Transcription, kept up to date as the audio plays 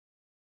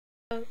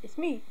It's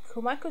me,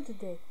 Michael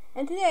today,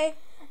 and today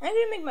I'm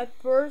gonna make my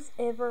first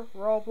ever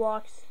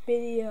Roblox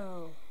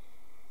video.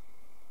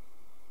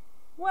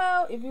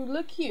 Well, if you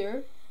look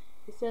here,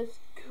 it says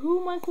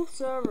Michael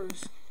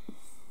servers,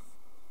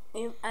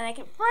 and I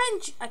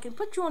can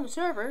put you on the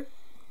server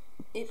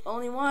if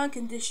only one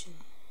condition.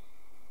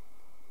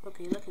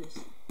 Okay, look at this.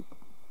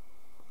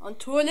 On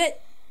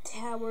toilet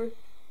tower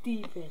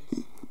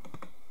defense.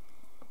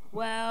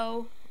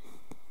 Well,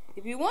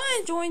 if you want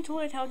to join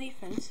toilet tower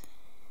defense.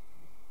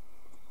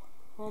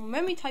 Well,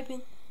 let me type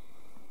in.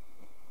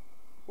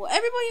 Well,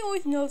 everybody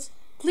always knows,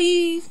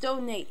 please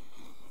donate.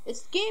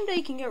 It's a game that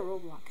you can get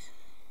Roblox.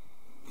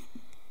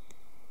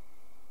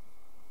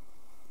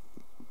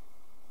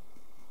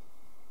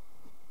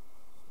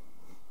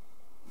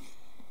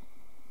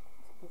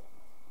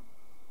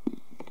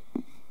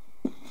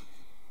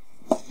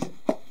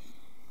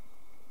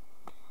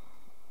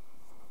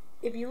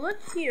 If you look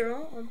here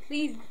on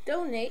please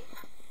donate,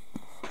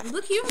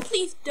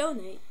 please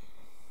donate.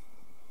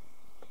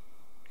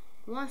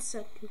 1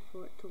 second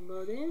for it to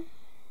load in.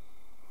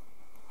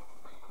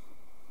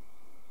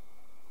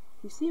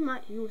 You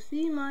will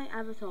see my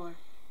avatar.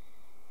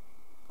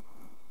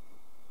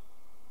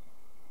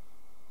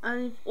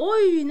 And if all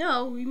of you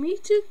know, we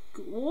need to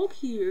walk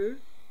here.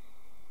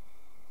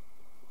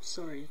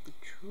 Sorry, the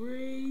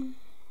train.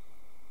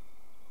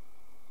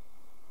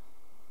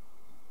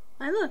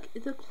 And look,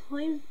 it's a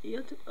claim.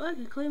 I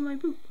can claim my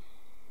boot.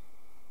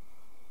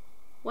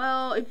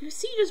 Well, if you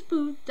see this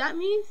boot, that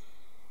means.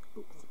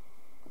 Oops.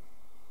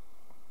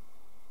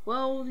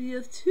 Well,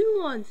 there's two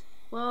ones.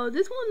 Well,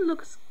 this one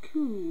looks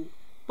cool,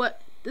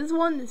 but this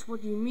one is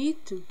what you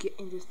need to get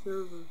in the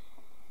server.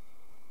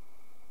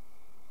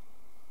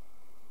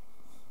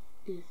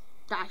 Is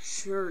that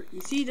shirt? You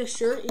see the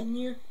shirt in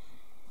here?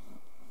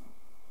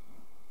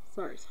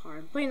 Sorry, it's hard.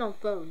 I'm playing on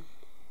phone.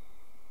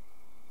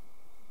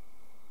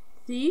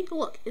 See?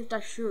 Look, it's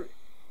that shirt.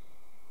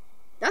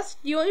 That's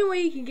the only way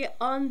you can get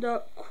on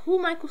the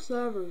Michael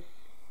server.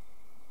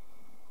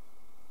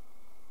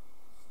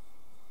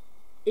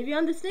 If you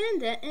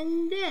understand that,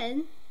 and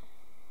then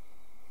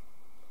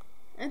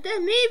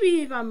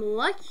maybe if I'm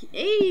lucky,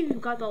 maybe if you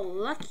got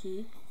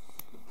lucky,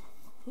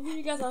 maybe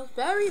you guys are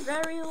very,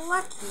 very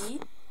lucky.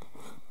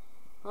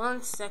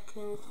 1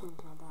 second, it's not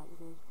that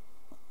good.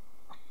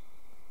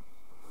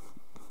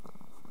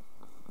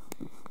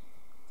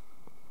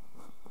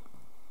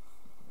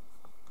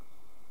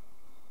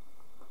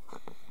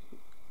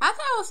 As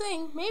I was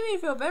saying, maybe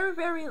if you're very,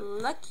 very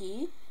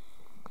lucky,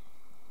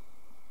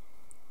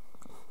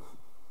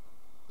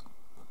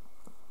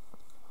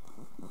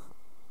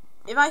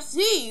 if I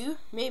see you,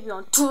 maybe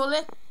on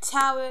toilet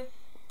tower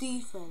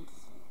defense.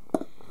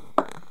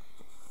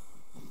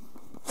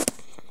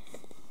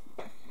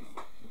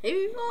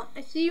 If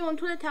I see you on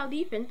toilet tower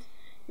defense,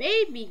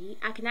 maybe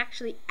I can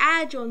actually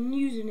add your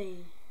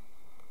username.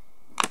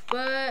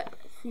 But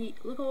see,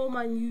 look at all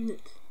my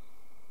units.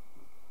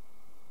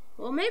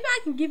 Well, maybe I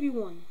can give you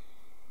one.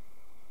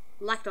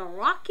 Like the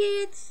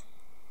rockets,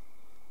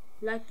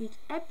 like these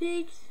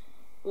epics,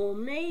 or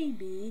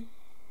maybe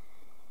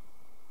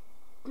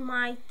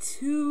my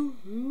 2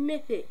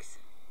 mythics,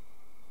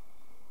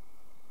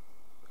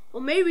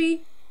 or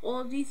maybe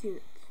all of these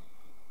units.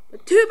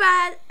 But too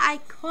bad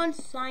I can't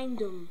sign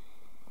them.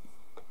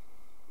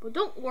 But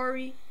don't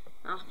worry,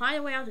 I'll find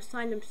a way how to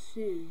sign them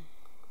soon.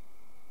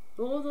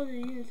 Those are the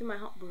units in my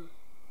hotbar.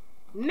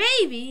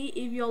 Maybe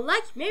if you're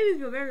lucky, maybe if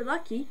you're very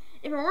lucky,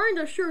 if I'm wearing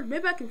those shirts,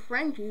 maybe I can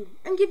friend you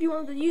and give you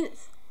one of the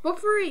units for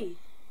free.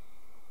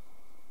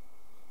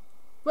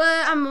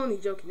 But I'm only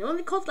joking. It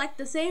only costs like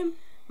the same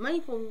money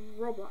for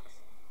Roblox.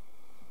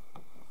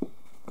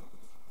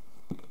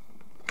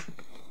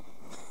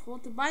 Well,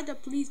 to buy the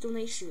please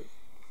donate shirt.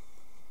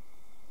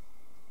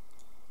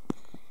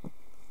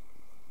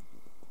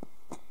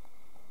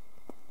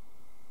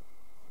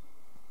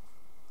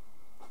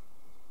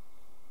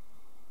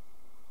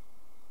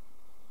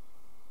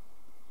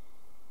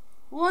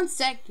 One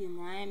second,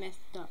 I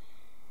messed up.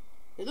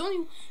 There's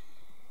only.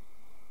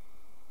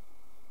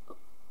 Oh.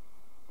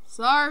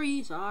 Sorry.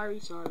 It's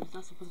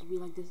not supposed to be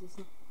like this, is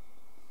it?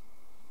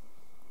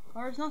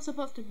 Or it's not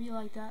supposed to be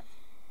like that.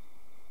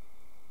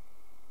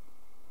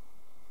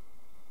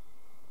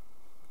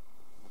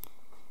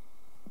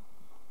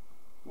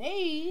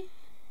 Hey!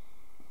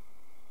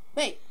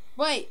 Wait,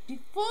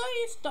 before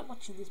you stop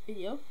watching this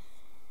video,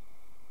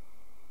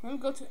 let me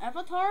go to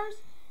avatars.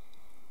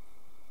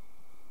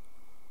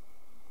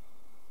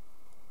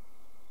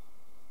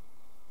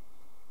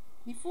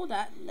 Before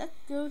that, let's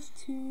go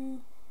to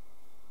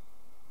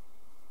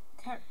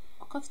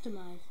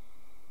customize.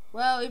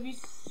 Well, if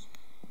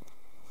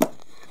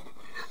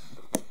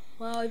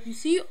you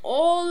see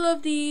all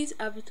of these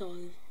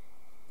avatars,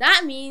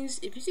 that means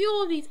if you see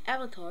all of these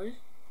avatars,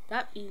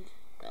 that means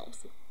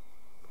also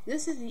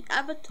this is the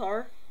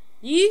avatar.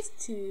 These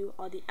two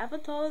are the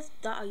avatars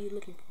that are you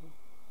looking for.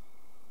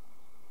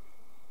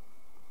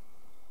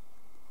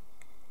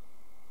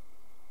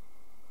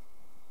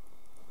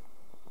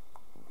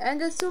 And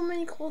there's so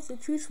many clothes to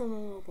choose from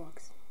on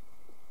Roblox.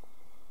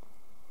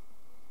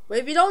 But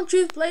if you don't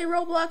choose play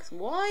Roblox,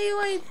 what are you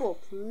waiting for?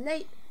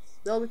 Play,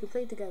 so we can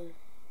play together.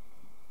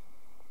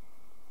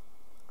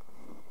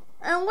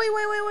 And wait.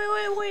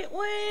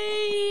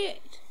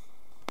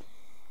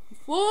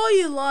 Before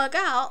you log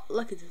out,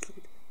 look at this,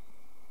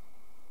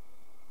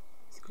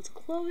 Let's go to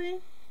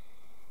clothing.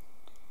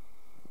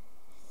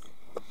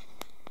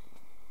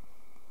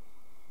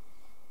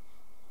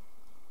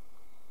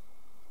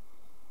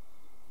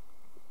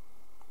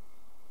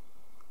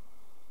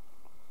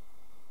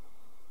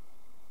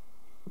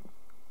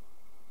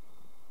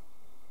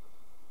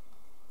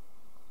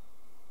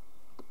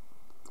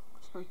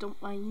 Sorry,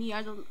 don't mind me.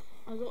 I don't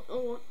know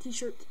what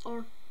t-shirts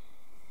are.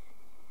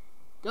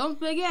 Don't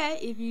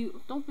forget if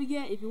you want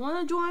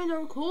to join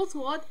our cool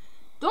squad,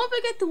 don't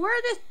forget to wear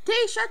this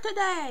t-shirt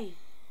today.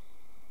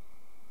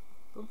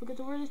 Don't forget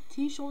to wear this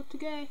t-shirt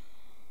today.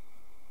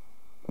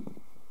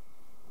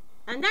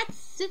 And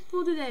that's it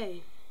for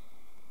today.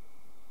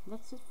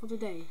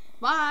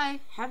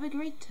 Bye. Have a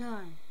great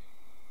time.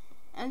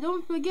 And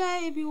don't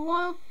forget if you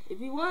want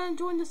to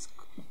join the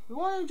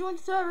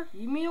server,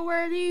 you need to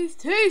wear these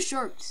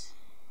t-shirts.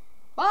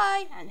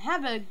 Bye and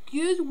have a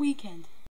good weekend.